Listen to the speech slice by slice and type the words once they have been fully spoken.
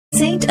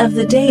saint of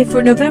the day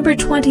for November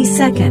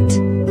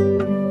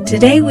 22nd.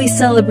 Today we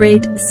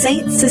celebrate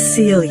St.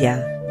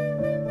 Cecilia.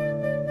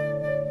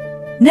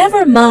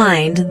 Never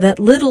mind that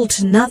little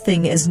to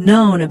nothing is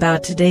known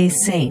about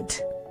today's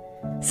saint.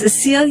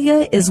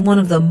 Cecilia is one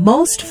of the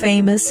most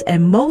famous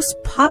and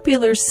most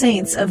popular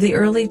saints of the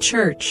early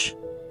church.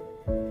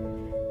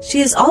 She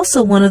is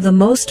also one of the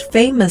most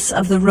famous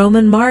of the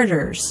Roman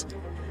martyrs,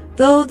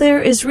 though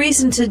there is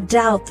reason to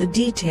doubt the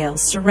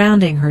details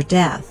surrounding her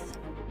death.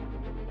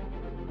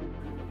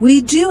 We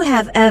do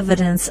have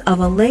evidence of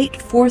a late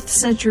 4th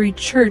century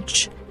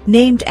church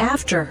named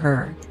after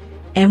her,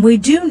 and we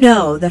do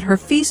know that her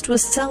feast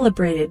was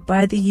celebrated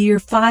by the year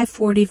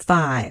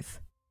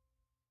 545.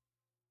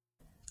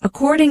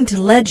 According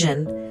to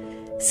legend,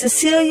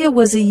 Cecilia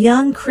was a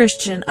young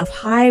Christian of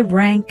high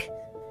rank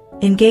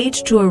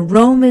engaged to a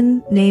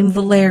Roman named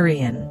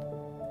Valerian.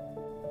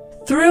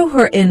 Through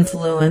her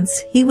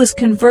influence, he was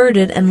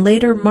converted and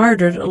later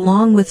martyred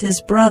along with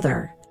his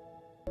brother.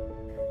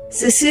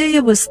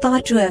 Cecilia was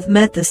thought to have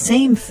met the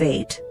same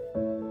fate.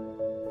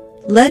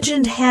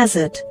 Legend has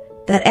it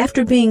that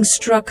after being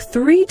struck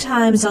 3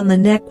 times on the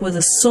neck with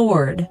a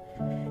sword,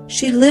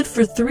 she lived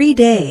for 3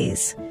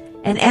 days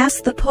and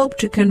asked the Pope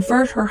to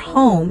convert her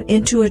home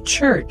into a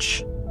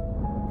church.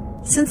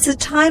 Since the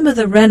time of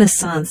the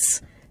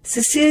Renaissance,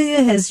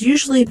 Cecilia has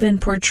usually been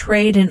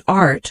portrayed in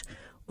art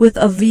with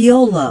a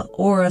viola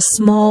or a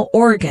small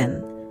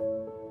organ.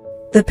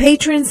 The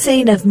patron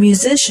saint of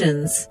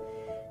musicians,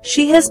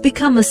 she has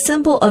become a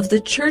symbol of the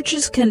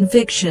Church's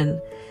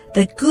conviction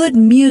that good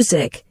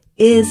music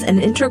is an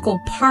integral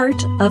part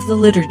of the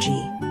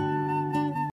liturgy.